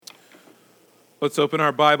Let's open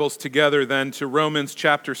our Bibles together then to Romans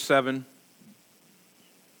chapter 7.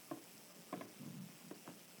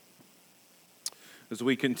 As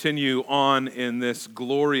we continue on in this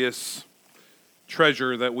glorious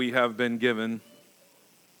treasure that we have been given,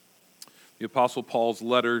 the Apostle Paul's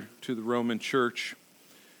letter to the Roman church.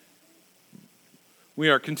 We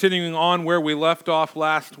are continuing on where we left off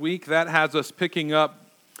last week. That has us picking up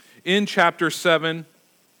in chapter 7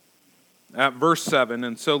 at verse 7.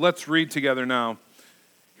 And so let's read together now.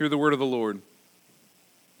 Hear the word of the Lord.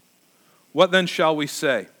 What then shall we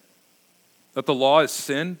say? That the law is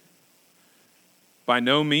sin? By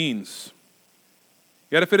no means.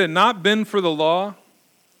 Yet if it had not been for the law,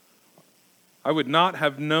 I would not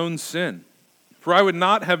have known sin. For I would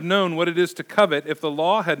not have known what it is to covet if the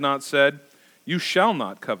law had not said, you shall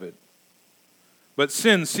not covet. But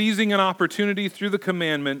sin, seizing an opportunity through the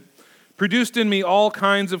commandment, produced in me all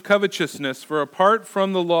kinds of covetousness, for apart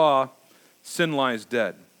from the law, sin lies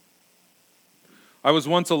dead. I was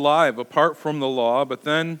once alive apart from the law, but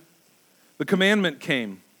then the commandment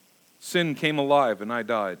came. Sin came alive, and I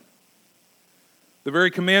died. The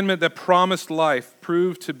very commandment that promised life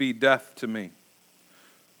proved to be death to me.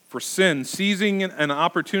 For sin, seizing an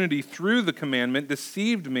opportunity through the commandment,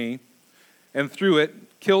 deceived me, and through it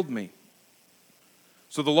killed me.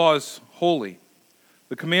 So the law is holy.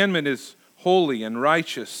 The commandment is holy and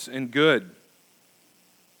righteous and good.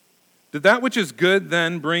 Did that which is good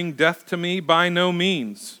then bring death to me? By no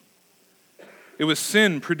means. It was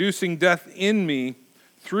sin producing death in me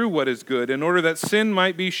through what is good, in order that sin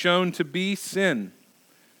might be shown to be sin,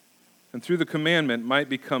 and through the commandment might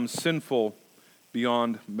become sinful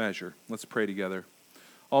beyond measure. Let's pray together.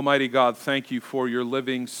 Almighty God, thank you for your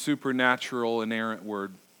living, supernatural, inerrant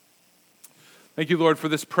word. Thank you, Lord, for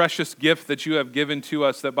this precious gift that you have given to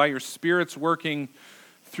us, that by your Spirit's working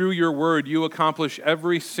through your word, you accomplish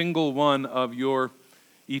every single one of your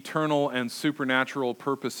eternal and supernatural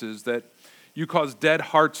purposes, that you cause dead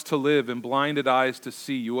hearts to live and blinded eyes to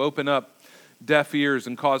see. You open up deaf ears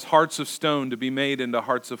and cause hearts of stone to be made into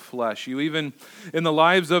hearts of flesh. You even, in the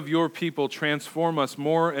lives of your people, transform us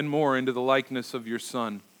more and more into the likeness of your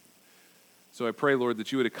Son. So I pray, Lord,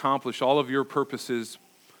 that you would accomplish all of your purposes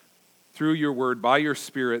through your word, by your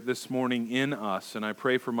Spirit this morning in us. And I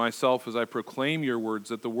pray for myself as I proclaim your words,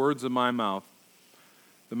 that the words of my mouth,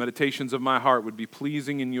 the meditations of my heart would be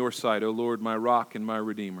pleasing in your sight, O Lord, my rock and my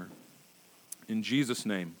redeemer. In Jesus'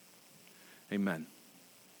 name, amen.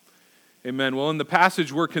 Amen. Well, in the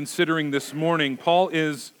passage we're considering this morning, Paul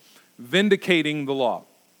is vindicating the law.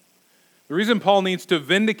 The reason Paul needs to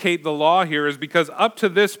vindicate the law here is because up to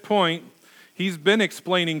this point, he's been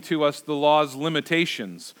explaining to us the law's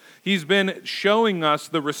limitations. He's been showing us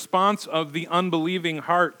the response of the unbelieving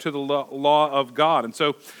heart to the law of God. And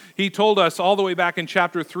so he told us all the way back in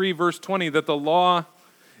chapter 3, verse 20, that the law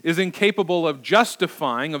is incapable of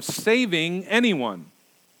justifying, of saving anyone.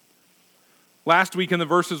 Last week in the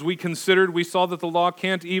verses we considered, we saw that the law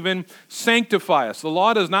can't even sanctify us. The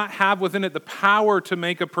law does not have within it the power to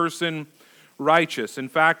make a person righteous. In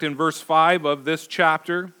fact, in verse 5 of this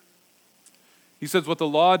chapter, he says what the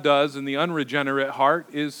law does in the unregenerate heart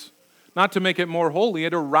is not to make it more holy.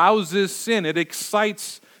 It arouses sin. It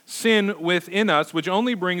excites sin within us, which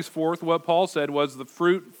only brings forth what Paul said was the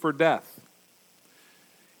fruit for death.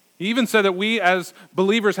 He even said that we as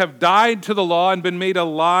believers have died to the law and been made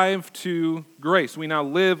alive to grace. We now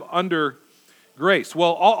live under grace.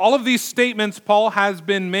 Well, all of these statements Paul has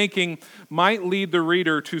been making might lead the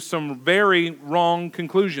reader to some very wrong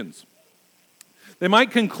conclusions. They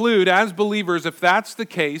might conclude, as believers, if that's the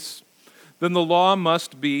case, then the law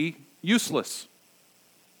must be useless.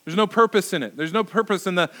 There's no purpose in it. There's no purpose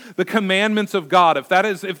in the commandments of God. If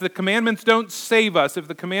the commandments don't save us, if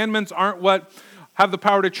the commandments aren't what have the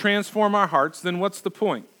power to transform our hearts, then what's the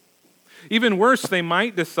point? Even worse, they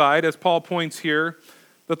might decide, as Paul points here,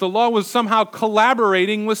 that the law was somehow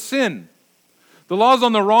collaborating with sin. The law's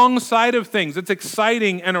on the wrong side of things. It's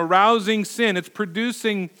exciting and arousing sin. It's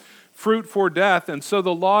producing fruit for death, and so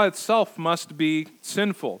the law itself must be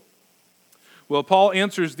sinful. Well, Paul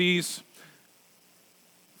answers these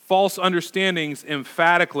false understandings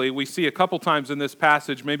emphatically. We see a couple times in this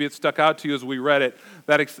passage, maybe it stuck out to you as we read it,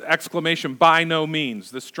 that exclamation, by no means,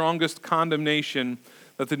 the strongest condemnation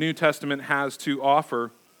that the New Testament has to offer.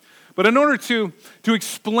 But in order to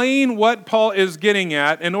explain what Paul is getting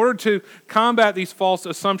at, in order to combat these false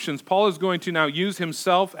assumptions, Paul is going to now use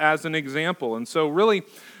himself as an example. And so really,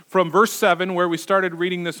 from verse 7, where we started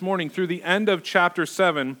reading this morning, through the end of chapter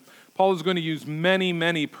 7, Paul is going to use many,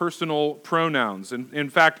 many personal pronouns. And in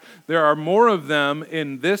fact, there are more of them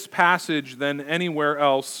in this passage than anywhere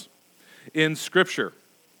else in Scripture.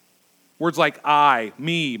 Words like I,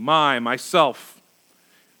 me, my, myself.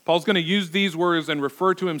 Paul's going to use these words and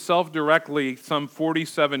refer to himself directly some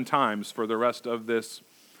 47 times for the rest of this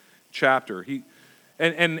chapter.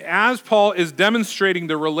 And as Paul is demonstrating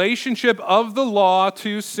the relationship of the law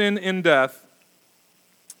to sin and death,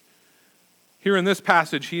 here in this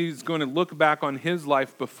passage, he's going to look back on his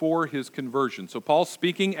life before his conversion. So Paul's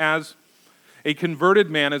speaking as a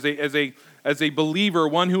converted man, as a believer,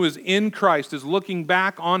 one who is in Christ, is looking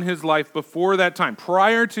back on his life before that time,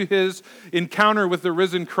 prior to his encounter with the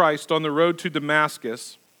risen Christ on the road to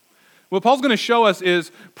Damascus. What Paul's going to show us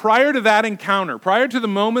is prior to that encounter, prior to the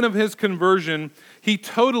moment of his conversion, he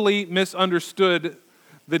totally misunderstood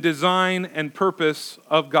the design and purpose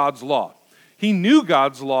of God's law. He knew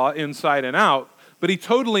God's law inside and out, but he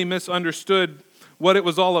totally misunderstood what it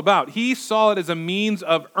was all about. He saw it as a means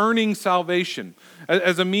of earning salvation,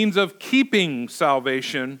 as a means of keeping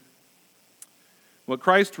salvation. What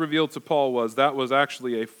Christ revealed to Paul was that was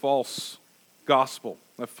actually a false gospel,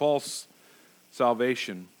 a false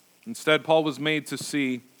salvation. Instead, Paul was made to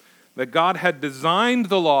see that God had designed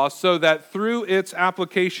the law so that through its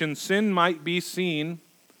application, sin might be seen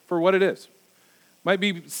for what it is, might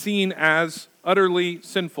be seen as utterly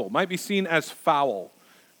sinful, might be seen as foul,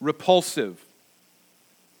 repulsive,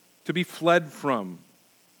 to be fled from.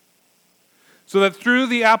 So that through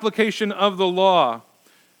the application of the law,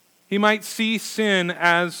 he might see sin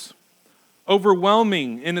as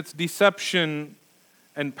overwhelming in its deception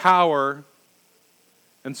and power,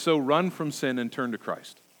 and so run from sin and turn to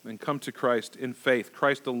Christ and come to Christ in faith,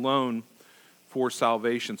 Christ alone for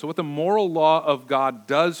salvation. So what the moral law of God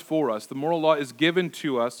does for us, the moral law is given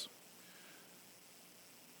to us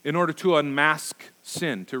in order to unmask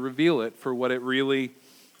sin, to reveal it for what it really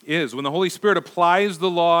is. When the Holy Spirit applies the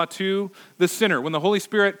law to the sinner, when the Holy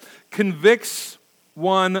Spirit convicts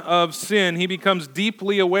one of sin, he becomes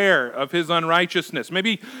deeply aware of his unrighteousness.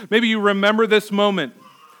 Maybe you remember this moment,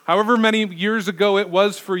 however many years ago it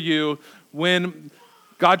was for you, when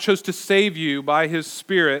God chose to save you by his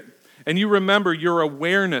Spirit, and you remember your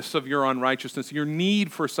awareness of your unrighteousness, your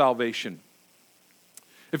need for salvation.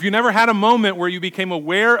 If you never had a moment where you became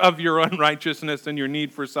aware of your unrighteousness and your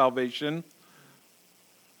need for salvation,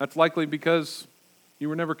 that's likely because you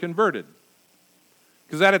were never converted.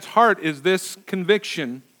 Because at its heart is this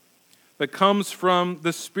conviction that comes from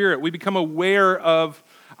the Spirit. We become aware of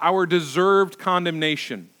our deserved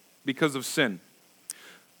condemnation because of sin,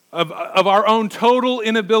 of our own total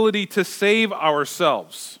inability to save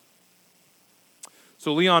ourselves.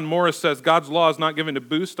 So Leon Morris says, God's law is not given to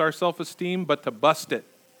boost our self-esteem, but to bust it.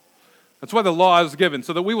 That's why the law is given,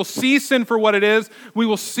 so that we will see sin for what it is, we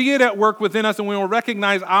will see it at work within us, and we will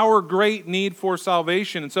recognize our great need for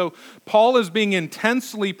salvation. And so Paul is being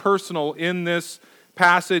intensely personal in this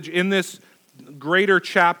passage, in this greater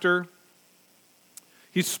chapter.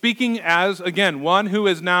 He's speaking as, again, one who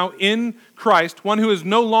is now in Christ, one who is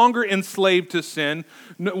no longer enslaved to sin,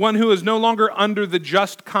 one who is no longer under the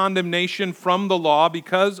just condemnation from the law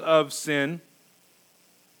because of sin.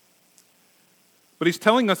 But he's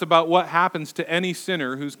telling us about what happens to any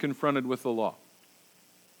sinner who's confronted with the law.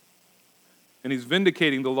 And he's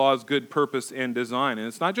vindicating the law's good purpose and design. And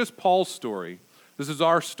it's not just Paul's story. This is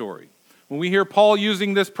our story. When we hear Paul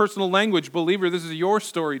using this personal language, believer, this is your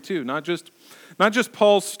story too, not just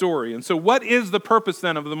Paul's story. And so what is the purpose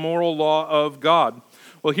then of the moral law of God?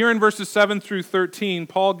 Well, here in verses 7 through 13,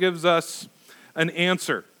 Paul gives us an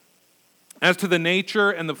answer as to the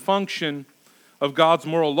nature and the function of God's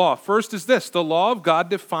moral law. First is this: the law of God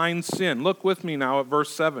defines sin. Look with me now at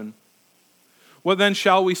verse 7. What then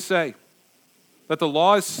shall we say? That the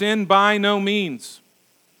law is sin? By no means.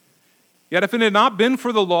 Yet if it had not been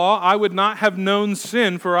for the law, I would not have known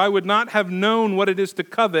sin, for I would not have known what it is to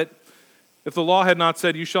covet if the law had not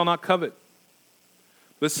said, you shall not covet.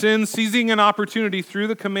 But sin, seizing an opportunity through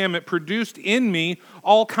the commandment, produced in me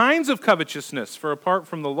all kinds of covetousness, for apart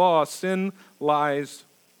from the law, sin lies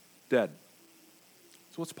dead.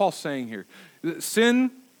 So what's Paul saying here?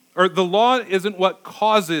 Sin, or the law isn't what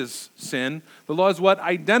causes sin. The law is what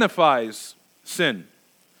identifies sin.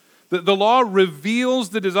 The law reveals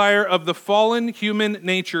the desire of the fallen human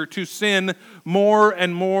nature to sin more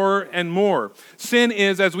and more and more. Sin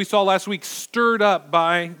is, as we saw last week, stirred up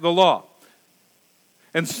by the law.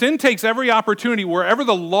 And sin takes every opportunity wherever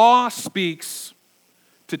the law speaks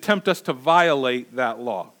to tempt us to violate that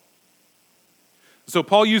law. So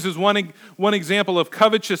Paul uses one example of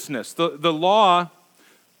covetousness. The law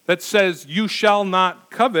that says you shall not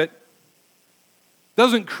covet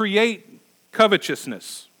doesn't create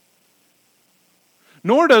covetousness.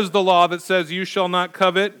 Nor does the law that says you shall not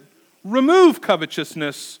covet remove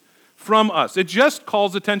covetousness from us. It just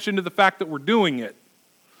calls attention to the fact that we're doing it.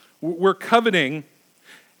 We're coveting,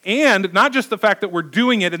 and not just the fact that we're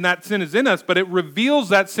doing it and that sin is in us, but it reveals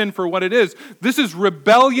that sin for what it is. This is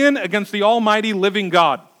rebellion against the almighty living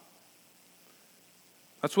God.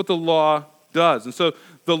 That's what the law does. And so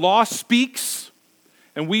the law speaks,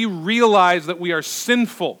 and we realize that we are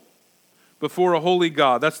sinful before a holy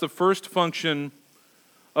God. That's the first function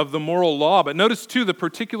of the moral law. But notice, too, the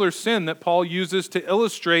particular sin that Paul uses to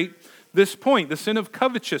illustrate this point, the sin of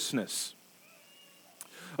covetousness.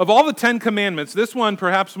 Of all the 10 commandments, this one,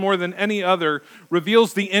 perhaps more than any other,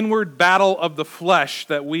 reveals the inward battle of the flesh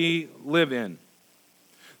that we live in.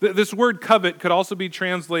 This word covet could also be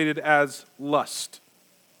translated as lust.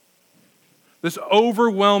 This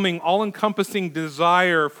overwhelming, all-encompassing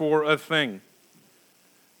desire for a thing.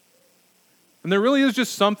 And there really is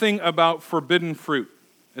just something about forbidden fruit,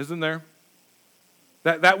 isn't there?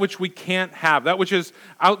 That which we can't have, that which is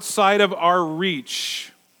outside of our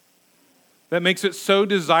reach, that makes it so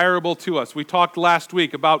desirable to us. We talked last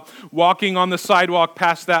week about walking on the sidewalk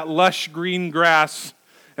past that lush green grass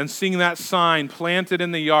and seeing that sign planted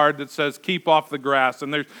in the yard that says, "Keep off the grass."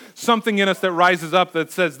 And there's something in us that rises up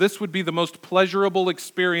that says, this would be the most pleasurable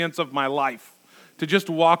experience of my life, to just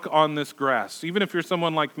walk on this grass, even if you're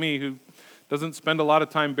someone like me who doesn't spend a lot of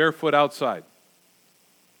time barefoot outside.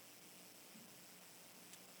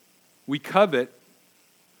 We covet,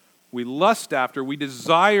 we lust after, we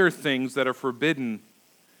desire things that are forbidden,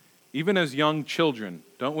 even as young children,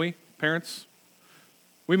 don't we, parents?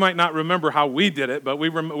 We might not remember how we did it, but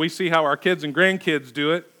we see how our kids and grandkids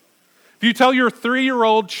do it. If you tell your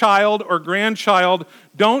 3-year-old child or grandchild,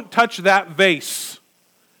 don't touch that vase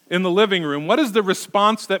in the living room, what is the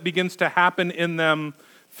response that begins to happen in them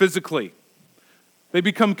physically? They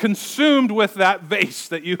become consumed with that vase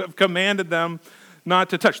that you have commanded them not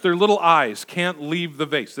to touch. Their little eyes can't leave the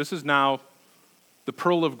vase. This is now the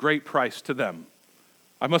pearl of great price to them.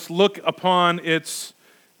 I must look upon its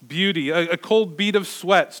beauty. A cold bead of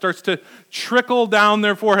sweat starts to trickle down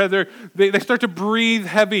their forehead. They start to breathe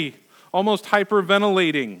heavy, almost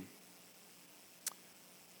hyperventilating,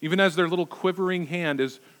 even as their little quivering hand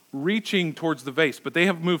is reaching towards the vase. But they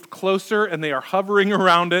have moved closer and they are hovering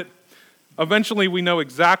around it. Eventually, we know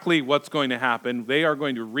exactly what's going to happen. They are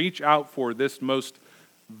going to reach out for this most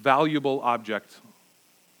valuable object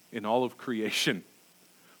in all of creation.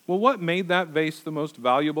 Well, what made that vase the most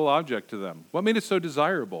valuable object to them? What made it so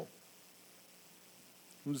desirable?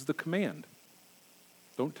 It was the command.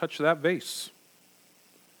 Don't touch that vase.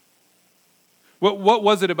 What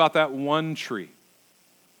was it about that one tree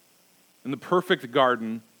in the perfect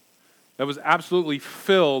garden that was absolutely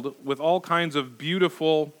filled with all kinds of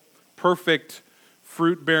beautiful, perfect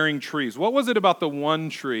fruit-bearing trees? What was it about the one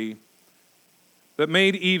tree that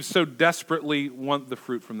made Eve so desperately want the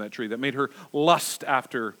fruit from that tree, that made her lust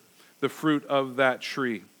after the fruit of that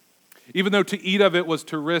tree? Even though to eat of it was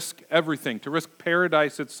to risk everything, to risk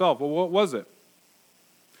paradise itself. Well, what was it?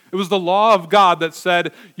 It was the law of God that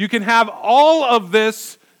said, you can have all of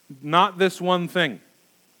this, not this one thing.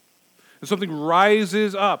 And something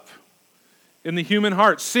rises up in the human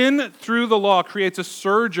heart. Sin through the law creates a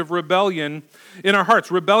surge of rebellion in our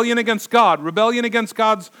hearts. Rebellion against God, rebellion against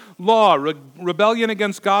God's law, rebellion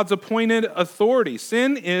against God's appointed authority.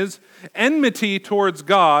 Sin is enmity towards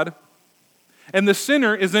God, and the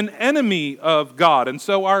sinner is an enemy of God. And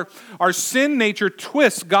so our sin nature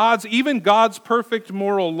twists even God's perfect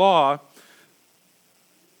moral law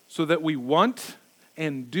so that we want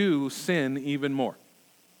and do sin even more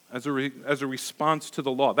as a response to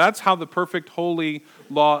the law. That's how the perfect holy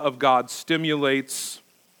law of God stimulates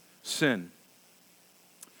sin.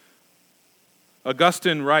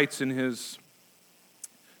 Augustine writes in his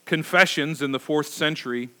Confessions in the 4th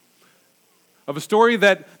century of a story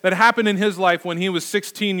that happened in his life when he was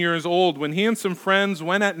 16 years old, when he and some friends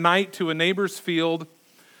went at night to a neighbor's field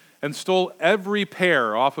and stole every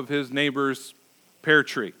pear off of his neighbor's pear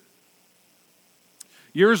tree.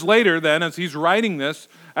 Years later, then, as he's writing this,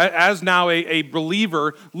 as now a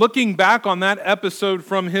believer, looking back on that episode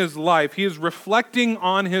from his life, he is reflecting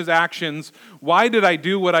on his actions. Why did I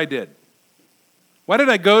do what I did? Why did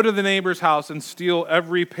I go to the neighbor's house and steal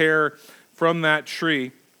every pear from that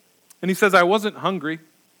tree? And he says, I wasn't hungry.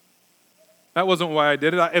 That wasn't why I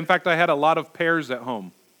did it. In fact, I had a lot of pears at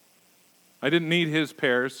home. I didn't need his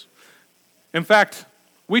pears. In fact,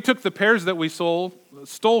 we took the pears that we stole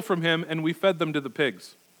from him and we fed them to the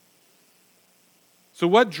pigs. So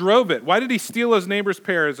what drove it? Why did he steal his neighbor's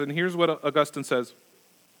pears? And here's what Augustine says.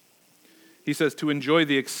 He says, to enjoy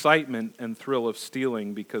the excitement and thrill of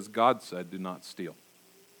stealing because God said, do not steal.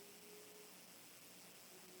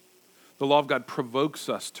 The law of God provokes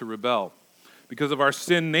us to rebel because of our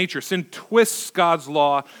sin nature. Sin twists God's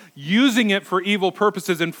law, using it for evil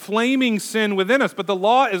purposes, inflaming sin within us. But the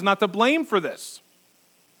law is not to blame for this.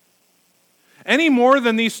 Any more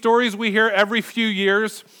than these stories we hear every few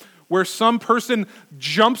years where some person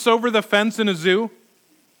jumps over the fence in a zoo.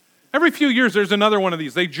 Every few years there's another one of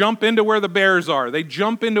these. They jump into where the bears are. They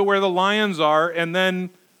jump into where the lions are, and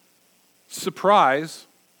then, surprise,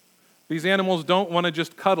 these animals don't want to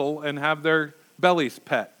just cuddle and have their bellies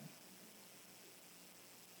pet.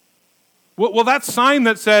 Well, that sign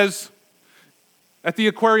that says at the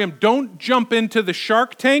aquarium, don't jump into the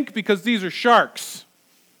shark tank because these are sharks.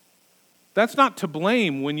 That's not to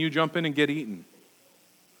blame when you jump in and get eaten.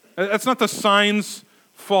 That's not the sign's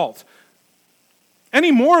fault.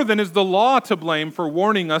 Any more than is the law to blame for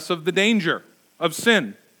warning us of the danger of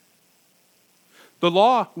sin. The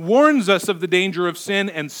law warns us of the danger of sin,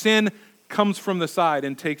 and sin comes from the side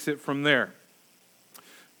and takes it from there.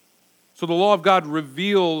 So the law of God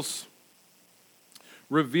reveals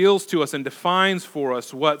to us and defines for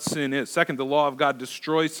us what sin is. Second, the law of God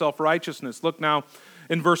destroys self-righteousness. Look now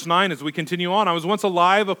in verse 9 as we continue on. I was once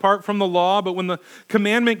alive apart from the law, but when the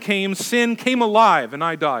commandment came, sin came alive and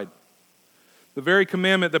I died. The very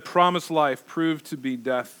commandment that promised life proved to be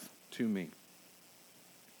death to me.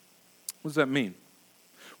 What does that mean?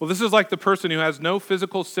 Well, this is like the person who has no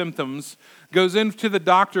physical symptoms, goes into the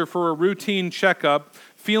doctor for a routine checkup,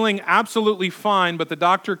 feeling absolutely fine, but the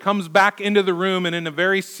doctor comes back into the room and in a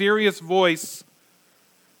very serious voice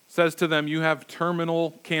says to them, you have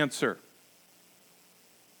terminal cancer.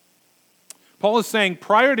 Paul is saying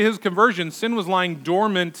prior to his conversion, sin was lying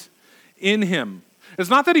dormant in him. It's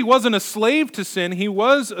not that he wasn't a slave to sin. He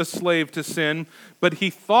was a slave to sin, but he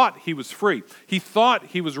thought he was free. He thought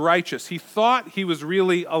he was righteous. He thought he was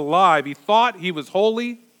really alive. He thought he was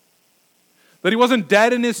holy, that he wasn't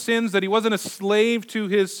dead in his sins, that he wasn't a slave to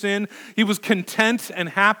his sin. He was content and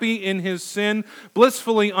happy in his sin,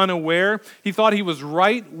 blissfully unaware. He thought he was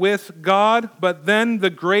right with God, but then the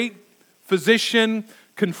great physician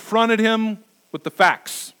confronted him with the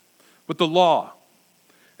facts, with the law,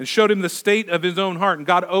 and showed him the state of his own heart. And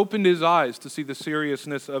God opened his eyes to see the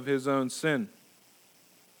seriousness of his own sin.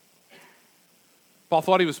 Paul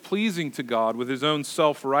thought he was pleasing to God with his own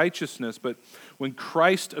self-righteousness, but when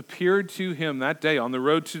Christ appeared to him that day on the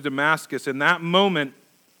road to Damascus, in that moment,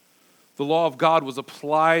 the law of God was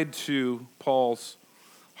applied to Paul's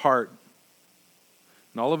heart.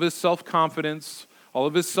 And all of his self-confidence, all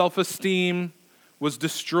of his self-esteem was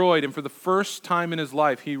destroyed. And for the first time in his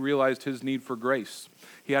life, he realized his need for grace.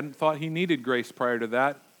 He hadn't thought he needed grace prior to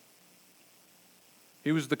that.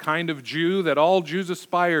 He was the kind of Jew that all Jews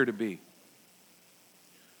aspire to be.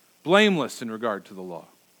 Blameless in regard to the law.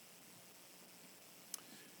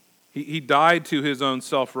 He died to his own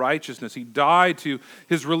self-righteousness. He died to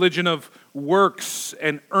his religion of works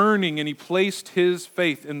and earning, and he placed his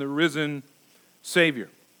faith in the risen Savior.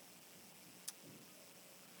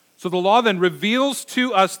 So the law then reveals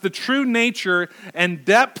to us the true nature and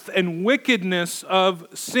depth and wickedness of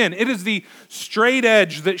sin. It is the straight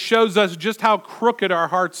edge that shows us just how crooked our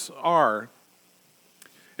hearts are.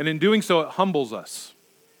 And in doing so, it humbles us.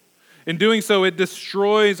 In doing so, it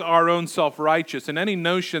destroys our own self-righteousness and any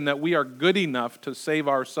notion that we are good enough to save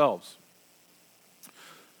ourselves.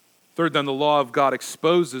 Third, then, the law of God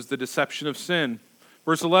exposes the deception of sin.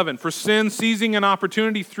 Verse 11, for sin, seizing an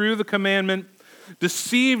opportunity through the commandment,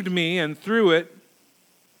 deceived me, and through it,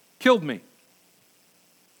 killed me.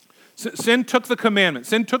 Sin took the commandment.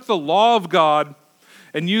 Sin took the law of God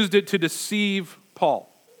and used it to deceive Paul.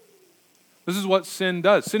 This is what sin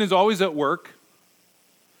does. Sin is always at work.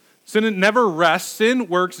 Sin never rests. Sin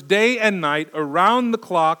works day and night, around the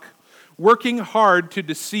clock, working hard to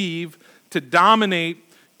deceive, to dominate,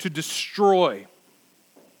 to destroy.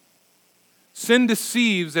 Sin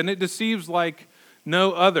deceives, and it deceives like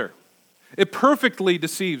no other. It perfectly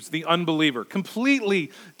deceives the unbeliever,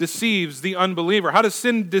 completely deceives the unbeliever. How does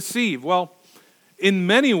sin deceive? Well, in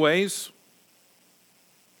many ways,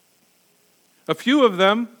 a few of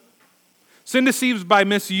them, sin deceives by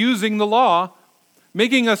misusing the law,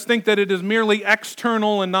 making us think that it is merely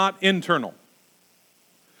external and not internal.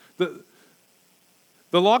 The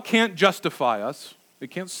law can't justify us.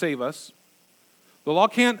 It can't save us. The law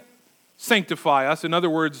can't sanctify us. In other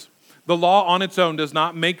words, the law on its own does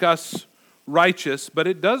not make us righteous, but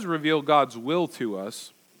it does reveal God's will to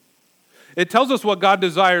us. It tells us what God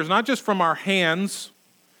desires, not just from our hands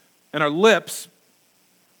and our lips,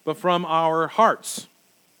 but from our hearts.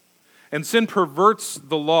 And sin perverts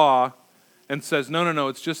the law and says, no,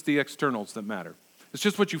 it's just the externals that matter. It's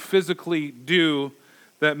just what you physically do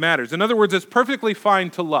that matters. In other words, it's perfectly fine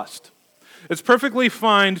to lust. It's perfectly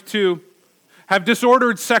fine to have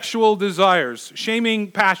disordered sexual desires,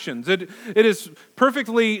 shaming passions. It is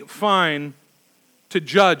perfectly fine to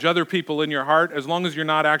judge other people in your heart as long as you're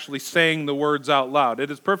not actually saying the words out loud. It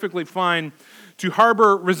is perfectly fine to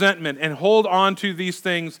harbor resentment and hold on to these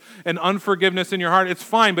things and unforgiveness in your heart. It's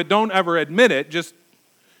fine, but don't ever admit it. Just,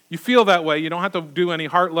 you feel that way. You don't have to do any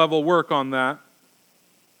heart-level work on that.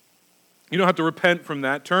 You don't have to repent from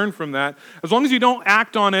that, turn from that, as long as you don't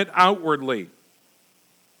act on it outwardly.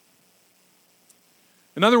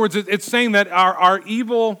 In other words, it's saying that our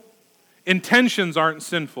evil intentions aren't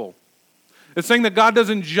sinful. It's saying that God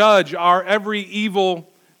doesn't judge our every evil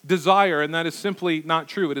desire, and that is simply not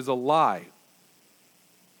true. It is a lie.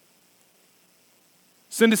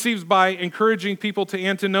 Sin deceives by encouraging people to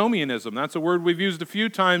antinomianism. That's a word we've used a few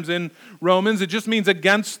times in Romans. It just means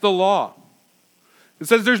against the law. It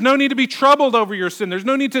says there's no need to be troubled over your sin. There's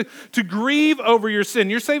no need to grieve over your sin.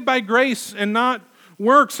 You're saved by grace and not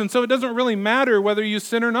works, and so it doesn't really matter whether you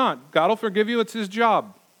sin or not. God will forgive you. It's His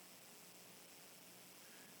job.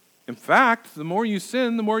 In fact, the more you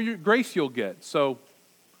sin, the more grace you'll get. So,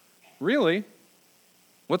 really,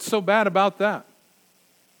 what's so bad about that?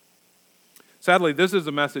 Sadly, this is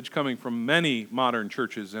a message coming from many modern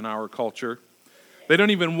churches in our culture. They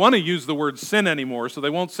don't even want to use the word sin anymore, so they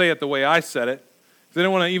won't say it the way I said it. They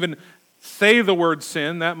don't want to even say the word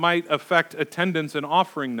sin. That might affect attendance and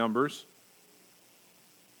offering numbers.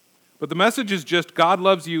 But the message is just God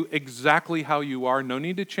loves you exactly how you are. No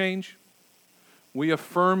need to change. We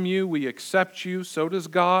affirm you. We accept you. So does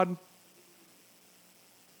God.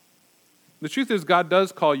 The truth is, God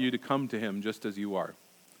does call you to come to Him just as you are.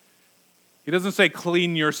 He doesn't say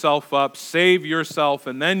clean yourself up, save yourself,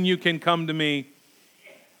 and then you can come to me.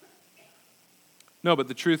 No, but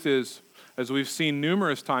the truth is, as we've seen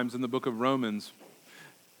numerous times in the book of Romans,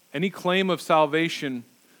 any claim of salvation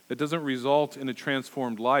that doesn't result in a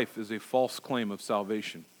transformed life is a false claim of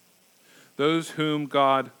salvation. Those whom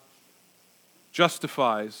God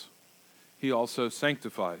justifies, He also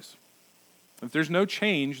sanctifies. If there's no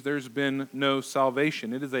change, there's been no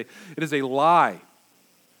salvation. It is a lie.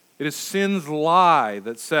 It is sin's lie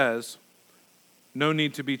that says no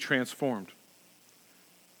need to be transformed.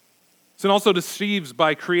 Sin also deceives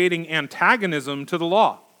by creating antagonism to the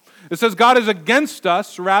law. It says God is against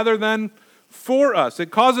us rather than for us.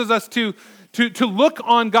 It causes us to look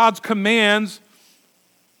on God's commands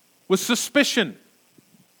with suspicion.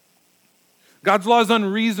 God's law is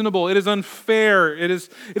unreasonable. It is unfair. It is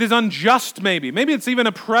unjust maybe. Maybe it's even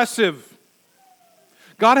oppressive.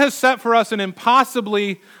 God has set for us an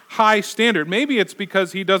impossibly high standard. Maybe it's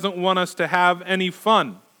because He doesn't want us to have any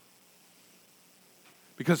fun.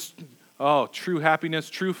 Because, true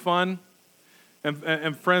happiness, true fun.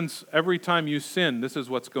 And friends, every time you sin, this is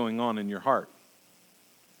what's going on in your heart.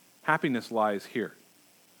 Happiness lies here,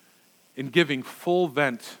 in giving full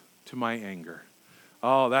vent to my anger.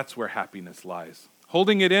 Oh, that's where happiness lies.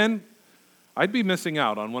 Holding it in, I'd be missing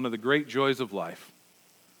out on one of the great joys of life.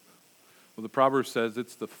 Well, the proverb says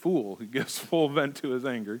it's the fool who gives full vent to his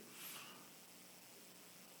anger.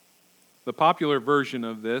 The popular version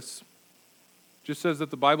of this just says that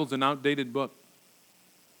the Bible's an outdated book.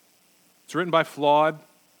 It's written by flawed,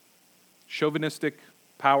 chauvinistic,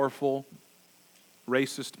 powerful,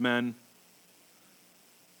 racist men.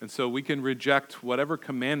 And so we can reject whatever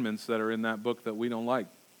commandments that are in that book that we don't like.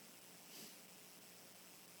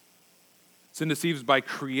 Sin deceives by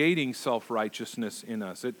creating self-righteousness in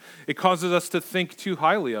us. It causes us to think too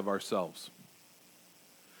highly of ourselves,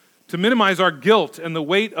 to minimize our guilt and the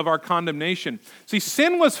weight of our condemnation. See,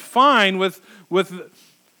 sin was fine with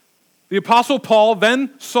the Apostle Paul,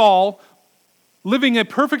 then Saul, living a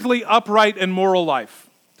perfectly upright and moral life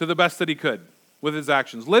to the best that he could with his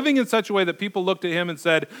actions. Living in such a way that people looked at him and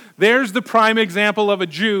said, there's the prime example of a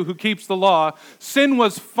Jew who keeps the law. Sin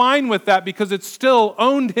was fine with that because it still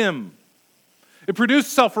owned him. It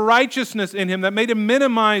produced self-righteousness in him that made him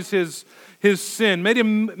minimize his sin, made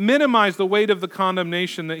him minimize the weight of the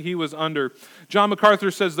condemnation that he was under. John MacArthur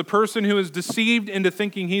says, the person who is deceived into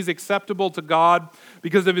thinking he's acceptable to God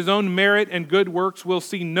because of his own merit and good works will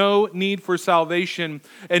see no need for salvation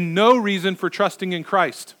and no reason for trusting in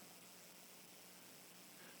Christ.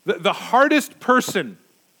 The hardest person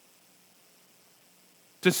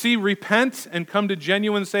to see repent and come to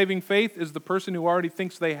genuine saving faith is the person who already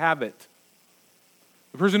thinks they have it.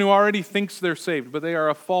 The person who already thinks they're saved, but they are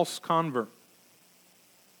a false convert.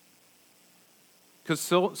 Because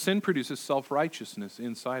sin produces self-righteousness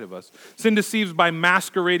inside of us. Sin deceives by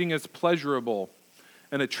masquerading as pleasurable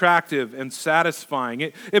and attractive and satisfying.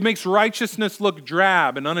 It makes righteousness look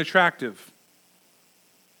drab and unattractive.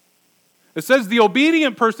 It says the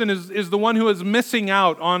obedient person is the one who is missing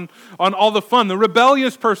out on all the fun. The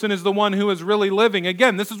rebellious person is the one who is really living.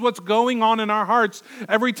 Again, this is what's going on in our hearts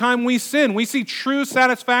every time we sin. We see true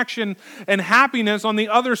satisfaction and happiness on the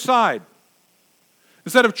other side.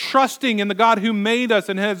 Instead of trusting in the God who made us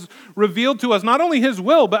and has revealed to us not only His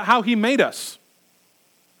will, but how He made us.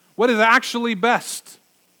 What is actually best?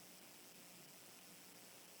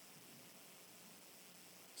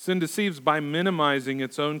 Sin deceives by minimizing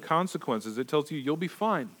its own consequences. It tells you, you'll be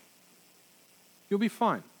fine. You'll be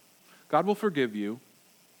fine. God will forgive you.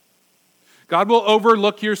 God will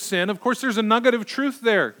overlook your sin. Of course, there's a nugget of truth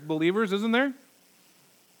there, believers, isn't there?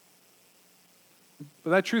 But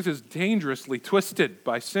that truth is dangerously twisted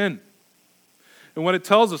by sin. And what it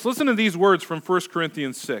tells us, listen to these words from 1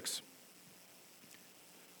 Corinthians 6,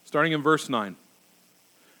 starting in verse 9.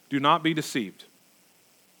 Do not be deceived.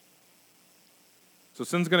 So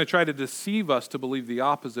sin's going to try to deceive us to believe the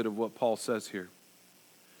opposite of what Paul says here.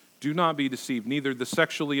 Do not be deceived. Neither the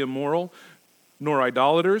sexually immoral, nor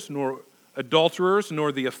idolaters, nor adulterers,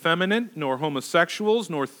 nor the effeminate, nor homosexuals,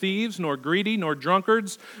 nor thieves, nor greedy, nor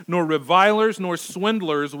drunkards, nor revilers, nor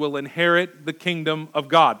swindlers will inherit the kingdom of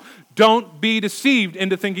God. Don't be deceived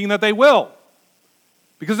into thinking that they will,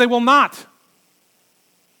 because they will not.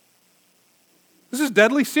 This is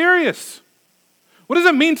deadly serious. What does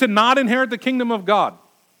it mean to not inherit the kingdom of God?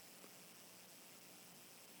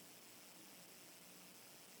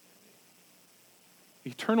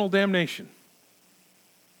 Eternal damnation.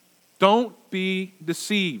 Don't be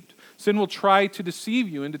deceived. Sin will try to deceive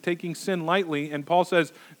you into taking sin lightly, and Paul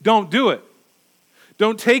says, don't do it.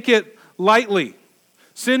 Don't take it lightly.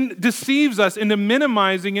 Sin deceives us into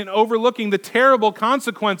minimizing and overlooking the terrible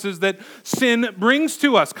consequences that sin brings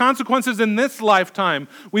to us. Consequences in this lifetime.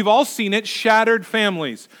 We've all seen it: shattered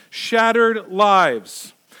families, shattered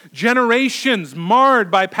lives, generations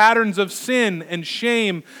marred by patterns of sin and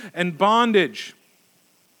shame and bondage.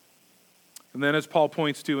 And then, as Paul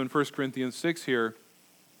points to in 1 Corinthians 6 here,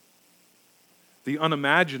 the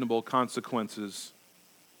unimaginable consequences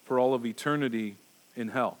for all of eternity in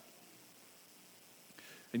hell.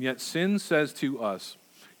 And yet sin says to us,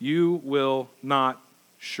 you will not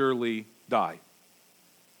surely die.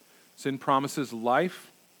 Sin promises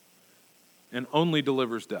life and only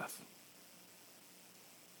delivers death.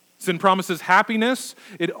 Sin promises happiness,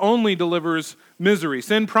 it only delivers misery.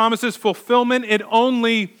 Sin promises fulfillment, it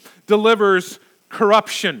only delivers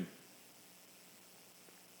corruption.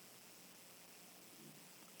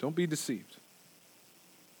 Don't be deceived.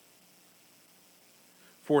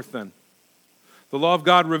 Fourth then, the law of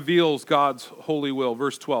God reveals God's holy will.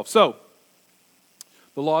 Verse 12. So,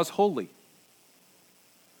 the law is holy.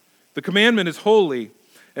 The commandment is holy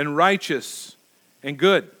and righteous and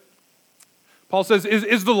good. Paul says,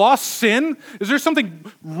 is the law sin? Is there something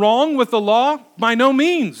wrong with the law? By no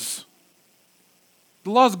means.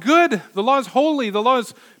 The law is good. The law is holy. The law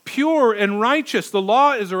is pure and righteous. The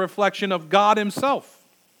law is a reflection of God Himself.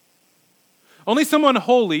 Only someone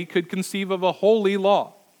holy could conceive of a holy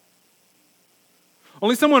law.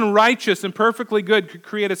 Only someone righteous and perfectly good could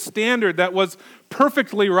create a standard that was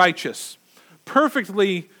perfectly righteous,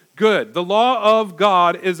 perfectly good. The law of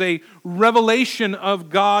God is a revelation of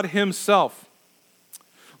God Himself.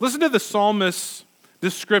 Listen to the psalmist's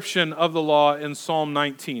description of the law in Psalm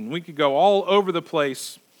 19. We could go all over the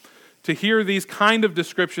place to hear these kind of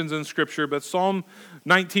descriptions in Scripture, but Psalm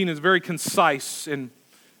 19 is very concise and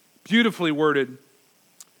beautifully worded.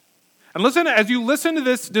 And listen, as you listen to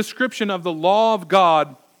this description of the law of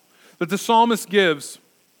God that the psalmist gives,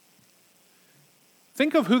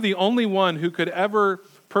 think of who the only one who could ever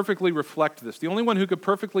perfectly reflect this, the only one who could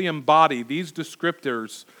perfectly embody these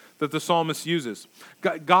descriptors that the psalmist uses.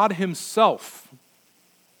 God Himself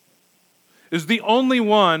is the only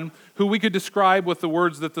one who we could describe with the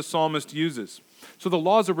words that the psalmist uses. So the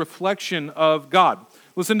law is a reflection of God.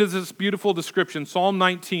 Listen to this beautiful description. Psalm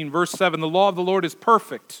 19, verse 7. The law of the Lord is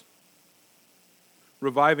perfect,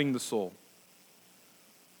 reviving the soul.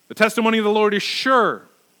 The testimony of the Lord is sure,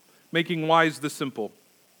 making wise the simple.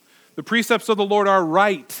 The precepts of the Lord are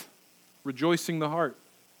right, rejoicing the heart.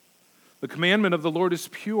 The commandment of the Lord is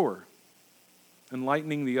pure,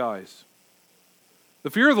 enlightening the eyes.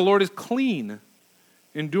 The fear of the Lord is clean,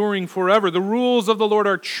 enduring forever. The rules of the Lord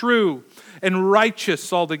are true and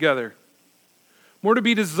righteous altogether. More to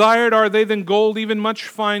be desired are they than gold, even much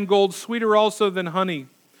fine gold, sweeter also than honey,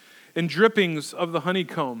 and drippings of the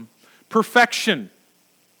honeycomb. Perfection,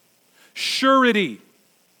 surety,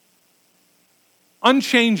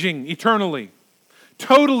 unchanging eternally,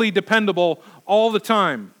 totally dependable all the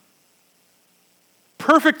time,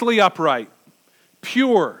 perfectly upright,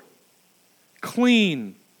 pure,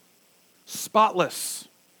 clean, spotless.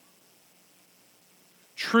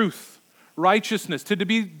 Truth, righteousness, to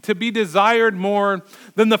be desired more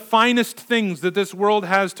than the finest things that this world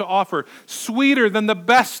has to offer, sweeter than the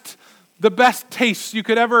best tastes you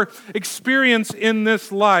could ever experience in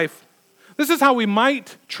this life. This is how we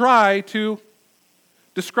might try to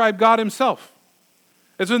describe God himself.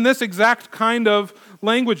 It's in this exact kind of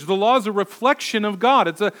language. The law is a reflection of God.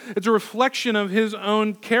 It's a reflection of his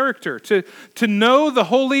own character. To know the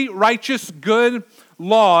holy, righteous, good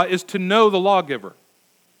law is to know the lawgiver.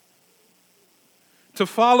 To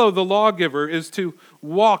follow the lawgiver is to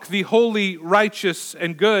walk the holy, righteous,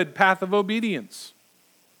 and good path of obedience.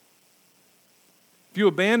 If you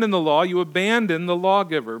abandon the law, you abandon the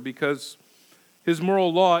lawgiver, because his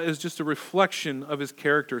moral law is just a reflection of his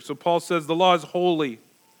character. So Paul says the law is holy.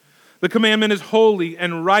 The commandment is holy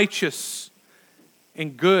and righteous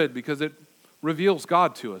and good because it reveals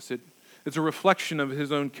God to us. It's a reflection of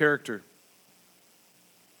his own character.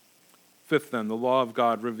 Fifth, then, the law of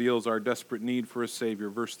God reveals our desperate need for a Savior.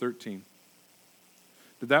 Verse 13.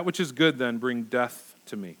 Did that which is good then bring death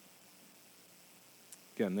to me?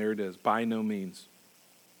 Again, there it is. By no means.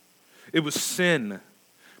 It was sin,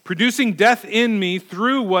 producing death in me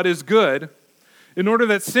through what is good, in order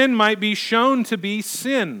that sin might be shown to be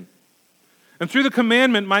sin, and through the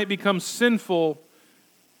commandment might become sinful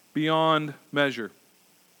beyond measure.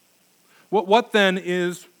 What then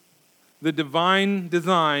is the divine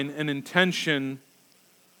design and intention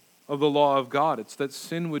of the law of God? It's that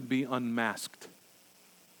sin would be unmasked,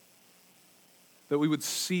 that we would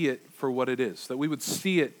see it for what it is, that we would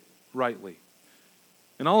see it rightly,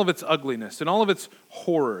 in all of its ugliness, in all of its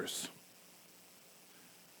horrors.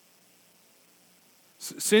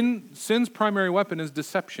 Sin's primary weapon is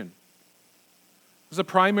deception. It's a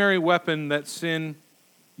primary weapon that sin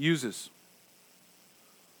uses.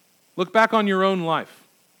 Look back on your own life.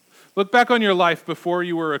 Look back on your life before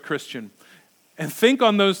you were a Christian and think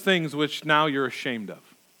on those things which now you're ashamed of.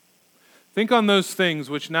 Think on those things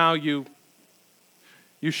which now you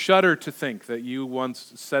shudder to think that you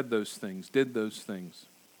once said those things, did those things.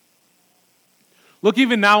 Look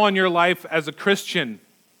even now on your life as a Christian,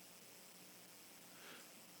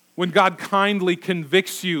 when God kindly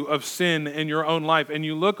convicts you of sin in your own life, and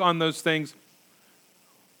you look on those things,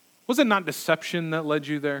 was it not deception that led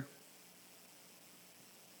you there?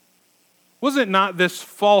 Was it not this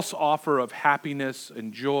false offer of happiness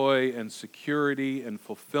and joy and security and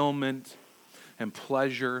fulfillment and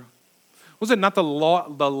pleasure? Was it not the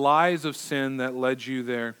lies of sin that led you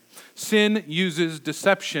there? Sin uses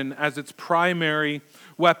deception as its primary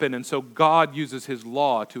weapon, and so God uses his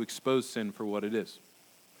law to expose sin for what it is,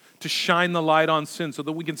 to shine the light on sin so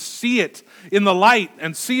that we can see it in the light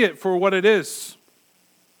and see it for what it is.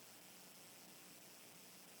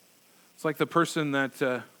 It's like the person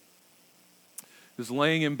that is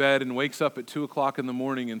laying in bed and wakes up at 2 o'clock in the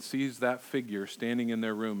morning and sees that figure standing in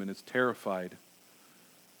their room and is terrified.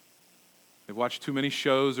 They've watched too many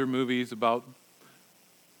shows or movies about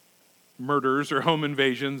murders or home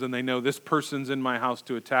invasions, and they know this person's in my house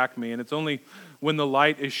to attack me. And it's only when the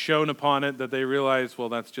light is shown upon it that they realize, well,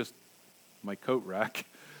 that's just my coat rack.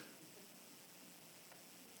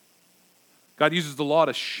 God uses the law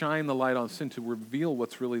to shine the light on sin, to reveal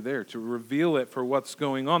what's really there, to reveal it for what's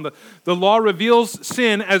going on. The law reveals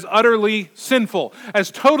sin as utterly sinful,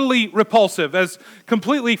 as totally repulsive, as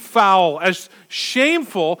completely foul, as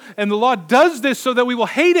shameful, and the law does this so that we will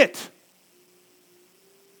hate it.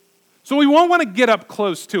 So we won't want to get up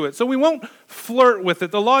close to it, so we won't flirt with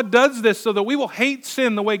it. The law does this so that we will hate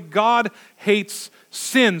sin the way God hates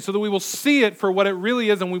sin, so that we will see it for what it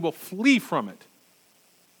really is and we will flee from it.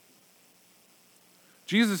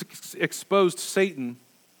 Jesus exposed Satan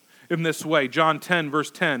in this way. John 10,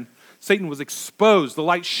 verse 10. Satan was exposed. The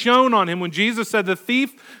light shone on him when Jesus said, "The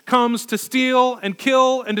thief comes to steal and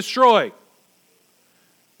kill and destroy."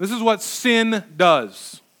 This is what sin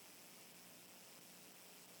does.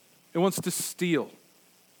 It wants to steal.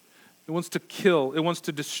 It wants to kill. It wants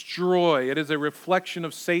to destroy. It is a reflection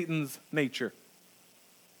of Satan's nature.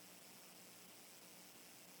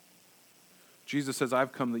 Jesus says,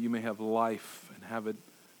 "I've come that you may have life and have it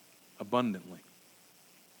abundantly."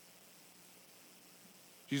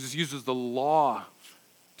 Jesus uses the law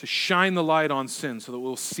to shine the light on sin so that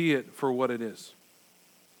we'll see it for what it is.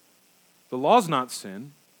 The law's not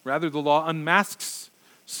sin. Rather, the law unmasks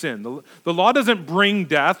sin. The law doesn't bring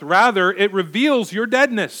death. Rather, it reveals your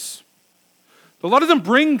deadness. The law doesn't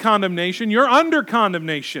bring condemnation. You're under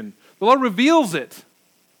condemnation. The law reveals it.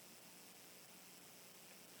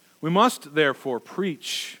 We must, therefore,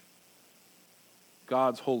 preach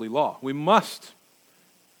God's holy law. We must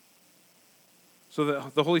so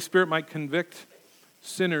that the Holy Spirit might convict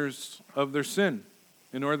sinners of their sin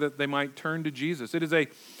in order that they might turn to Jesus. It is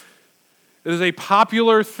a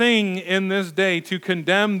popular thing in this day to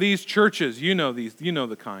condemn these churches. You know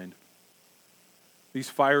the kind. These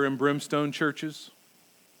fire and brimstone churches.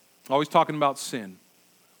 Always talking about sin.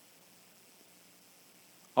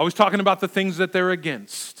 Always talking about the things that they're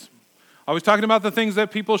against. Always talking about the things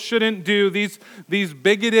that people shouldn't do. These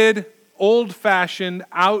bigoted, old-fashioned,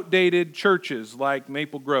 outdated churches like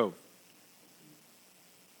Maple Grove.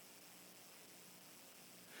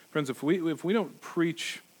 Friends, if we don't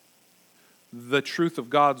preach the truth of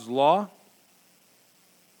God's law,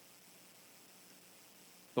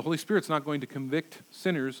 the Holy Spirit's not going to convict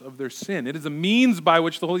sinners of their sin. It is a means by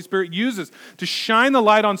which the Holy Spirit uses to shine the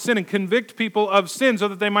light on sin and convict people of sin so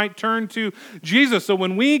that they might turn to Jesus. So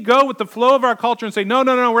when we go with the flow of our culture and say, no,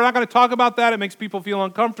 we're not going to talk about that, it makes people feel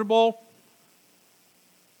uncomfortable.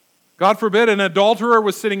 God forbid an adulterer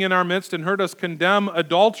was sitting in our midst and heard us condemn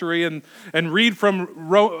adultery and read from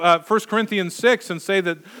 1 Corinthians 6 and say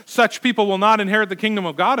that such people will not inherit the kingdom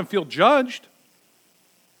of God and feel judged.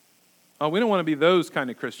 Oh, we don't want to be those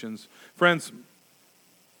kind of Christians. Friends,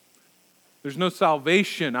 there's no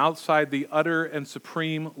salvation outside the utter and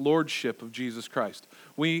supreme lordship of Jesus Christ.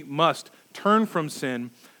 We must turn from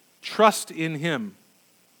sin, trust in Him.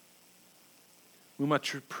 We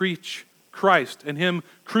must preach Christ and Him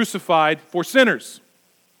crucified for sinners.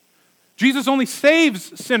 Jesus only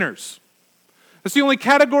saves sinners. That's the only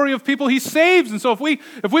category of people He saves. And so if we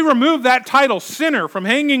remove that title, sinner, from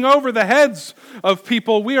hanging over the heads of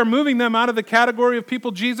people, we are moving them out of the category of people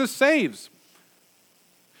Jesus saves.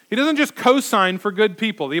 He doesn't just co-sign for good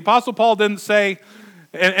people. The Apostle Paul didn't say,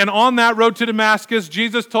 and on that road to Damascus,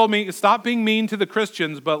 Jesus told me, stop being mean to the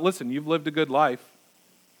Christians, but listen, you've lived a good life.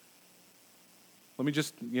 Let me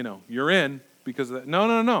just, you're in because of that.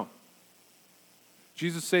 No.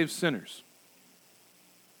 Jesus saves sinners.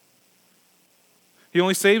 He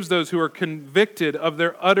only saves those who are convicted of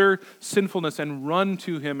their utter sinfulness and run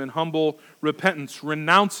to Him in humble repentance,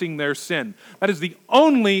 renouncing their sin. That is the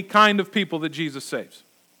only kind of people that Jesus saves.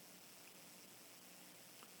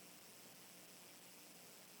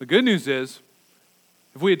 The good news is,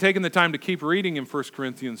 if we had taken the time to keep reading in 1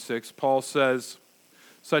 Corinthians 6, Paul says,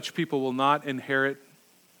 such people will not inherit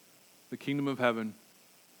the kingdom of heaven,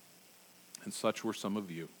 and such were some of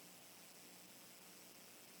you.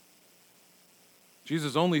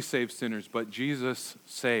 Jesus only saves sinners, but Jesus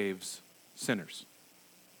saves sinners.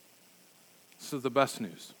 This is the best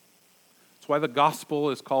news. That's why the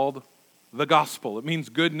gospel is called the gospel. It means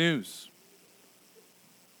good news.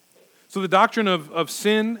 So the doctrine of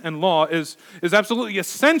sin and law is absolutely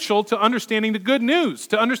essential to understanding the good news,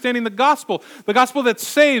 to understanding the gospel that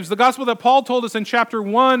saves, the gospel that Paul told us in chapter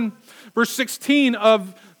 1, verse 16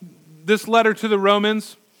 of this letter to the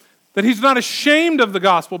Romans, that he's not ashamed of the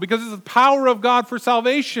gospel because it's the power of God for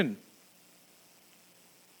salvation.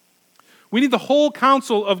 We need the whole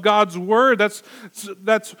counsel of God's word.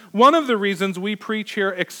 That's one of the reasons we preach here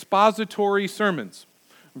expository sermons,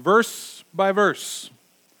 verse by verse.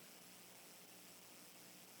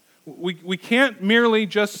 We can't merely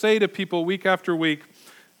just say to people week after week,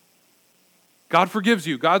 God forgives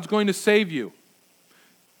you, God's going to save you.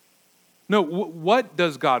 No, what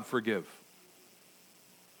does God forgive?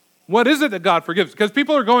 What is it that God forgives? Because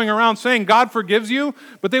people are going around saying God forgives you,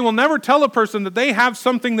 but they will never tell a person that they have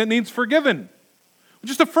something that needs forgiven. We'll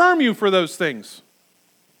just affirm you for those things.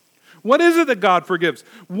 What is it that God forgives?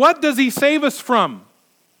 What does He save us from?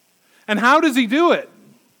 And how does He do it?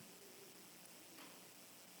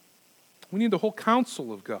 We need the whole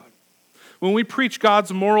counsel of God. When we preach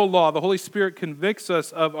God's moral law, the Holy Spirit convicts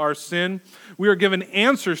us of our sin. We are given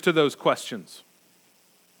answers to those questions.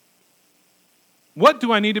 What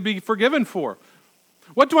do I need to be forgiven for?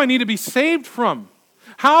 What do I need to be saved from?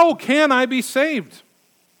 How can I be saved?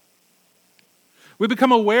 We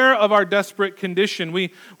become aware of our desperate condition. We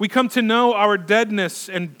come to know our deadness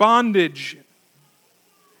and bondage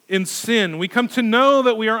in sin. We come to know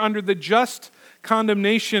that we are under the just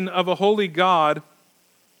condemnation of a holy God.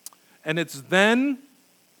 And it's then,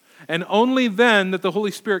 and only then, that the Holy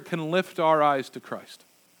Spirit can lift our eyes to Christ.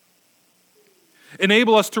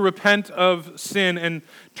 Enable us to repent of sin and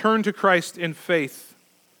turn to Christ in faith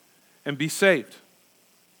and be saved.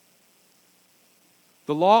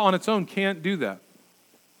 The law on its own can't do that.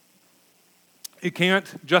 It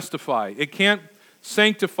can't justify. It can't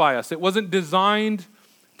sanctify us. It wasn't designed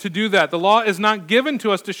to do that. The law is not given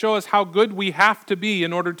to us to show us how good we have to be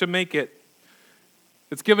in order to make it.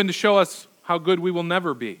 It's given to show us how good we will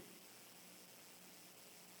never be.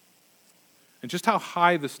 And just how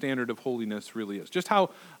high the standard of holiness really is. Just how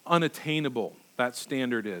unattainable that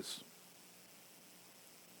standard is.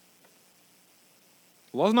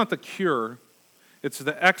 The law is not the cure, it's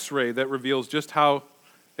the x-ray that reveals just how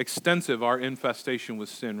extensive our infestation with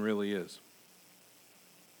sin really is.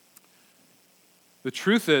 The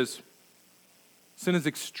truth is, sin is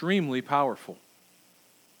extremely powerful.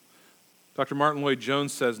 Dr. Martin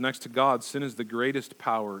Lloyd-Jones says, next to God, sin is the greatest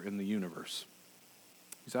power in the universe.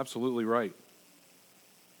 He's absolutely right.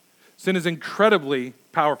 Sin is incredibly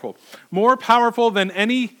powerful, more powerful than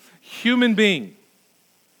any human being.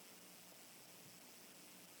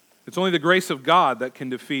 It's only the grace of God that can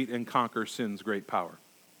defeat and conquer sin's great power.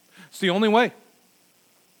 It's the only way.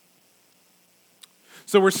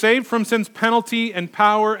 So we're saved from sin's penalty and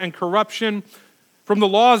power and corruption, from the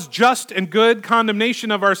law's just and good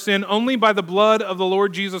condemnation of our sin only by the blood of the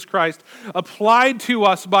Lord Jesus Christ, applied to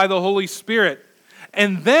us by the Holy Spirit.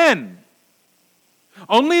 And then,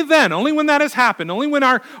 only when that has happened, only when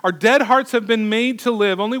our dead hearts have been made to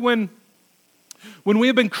live, only when we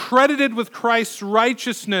have been credited with Christ's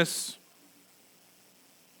righteousness,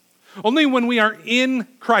 only when we are in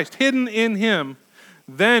Christ, hidden in Him,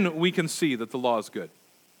 then we can see that the law is good.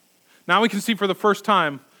 Now we can see for the first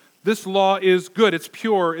time, this law is good, it's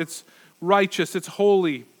pure, it's righteous, it's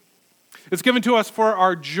holy. It's given to us for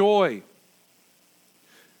our joy.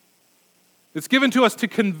 It's given to us to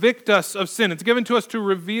convict us of sin. It's given to us to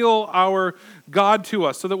reveal our God to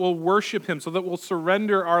us so that we'll worship Him, so that we'll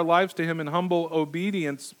surrender our lives to Him in humble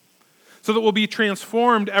obedience, so that we'll be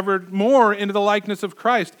transformed ever more into the likeness of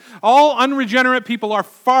Christ. All unregenerate people are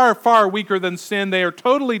far, far weaker than sin. They are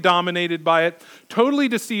totally dominated by it, totally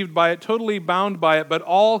deceived by it, totally bound by it, but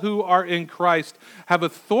all who are in Christ have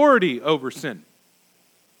authority over sin.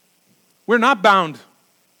 We're not bound.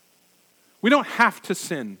 We don't have to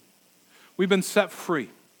sin. We've been set free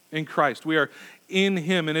in Christ. We are in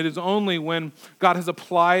Him, and it is only when God has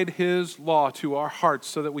applied His law to our hearts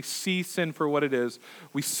so that we see sin for what it is,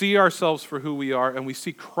 we see ourselves for who we are, and we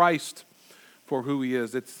see Christ for who He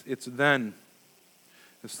is. It's then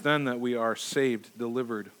that we are saved,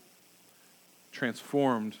 delivered,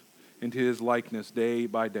 transformed into His likeness day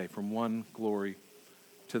by day, from one glory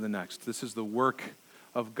to the next. This is the work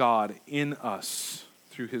of God in us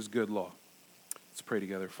through His good law. Let's pray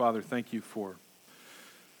together. Father, thank You for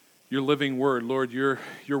Your living word. Lord, Your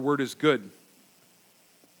word is good.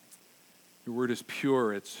 Your word is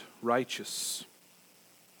pure. It's righteous.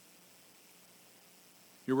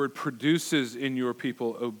 Your word produces in Your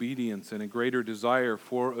people obedience and a greater desire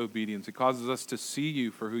for obedience. It causes us to see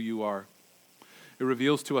You for who You are. It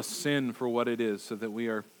reveals to us sin for what it is so that we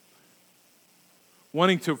are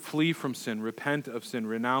wanting to flee from sin, repent of sin,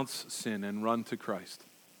 renounce sin, and run to Christ.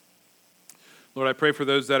 Lord, I pray for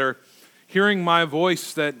those that are hearing my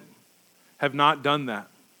voice that have not done that.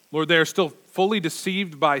 Lord, they are still fully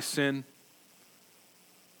deceived by sin.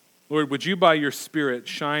 Lord, would You by Your Spirit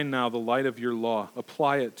shine now the light of Your law,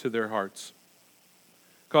 apply it to their hearts.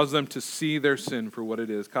 Cause them to see their sin for what it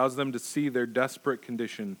is. Cause them to see their desperate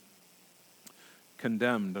condition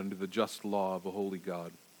condemned under the just law of a holy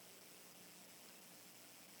God.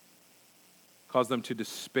 Cause them to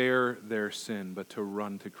despair their sin, but to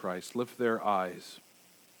run to Christ. Lift their eyes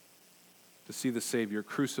to see the Savior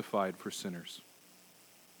crucified for sinners.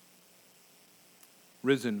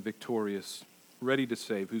 Risen, victorious, ready to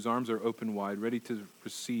save, whose arms are open wide, ready to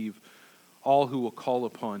receive all who will call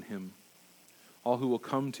upon Him, all who will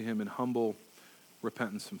come to Him in humble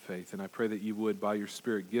repentance and faith. And I pray that You would, by Your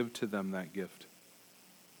Spirit, give to them that gift.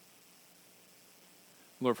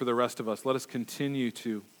 Lord, for the rest of us, let us continue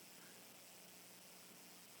to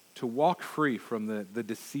walk free from the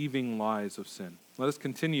deceiving lies of sin. Let us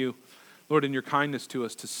continue, Lord, in Your kindness to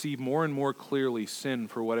us, to see more and more clearly sin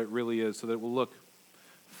for what it really is, so that it will look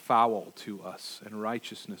foul to us and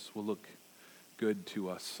righteousness will look good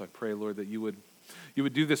to us. I pray, Lord, that You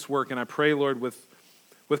would do this work, and I pray, Lord, with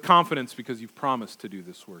confidence, because You've promised to do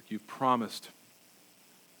this work. You've promised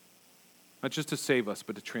not just to save us,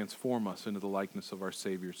 but to transform us into the likeness of our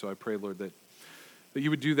Savior. So I pray, Lord, that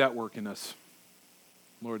You would do that work in us.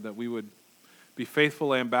 Lord, that we would be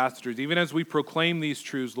faithful ambassadors. Even as we proclaim these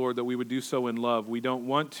truths, Lord, that we would do so in love. We don't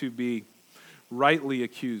want to be rightly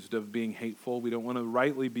accused of being hateful. We don't want to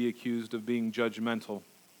rightly be accused of being judgmental.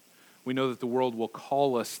 We know that the world will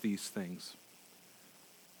call us these things.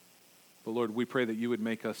 But Lord, we pray that You would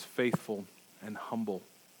make us faithful and humble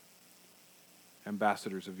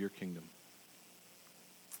ambassadors of Your kingdom.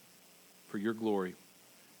 For Your glory,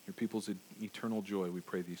 Your people's eternal joy, we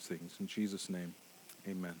pray these things. In Jesus' name.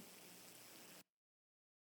 Amen.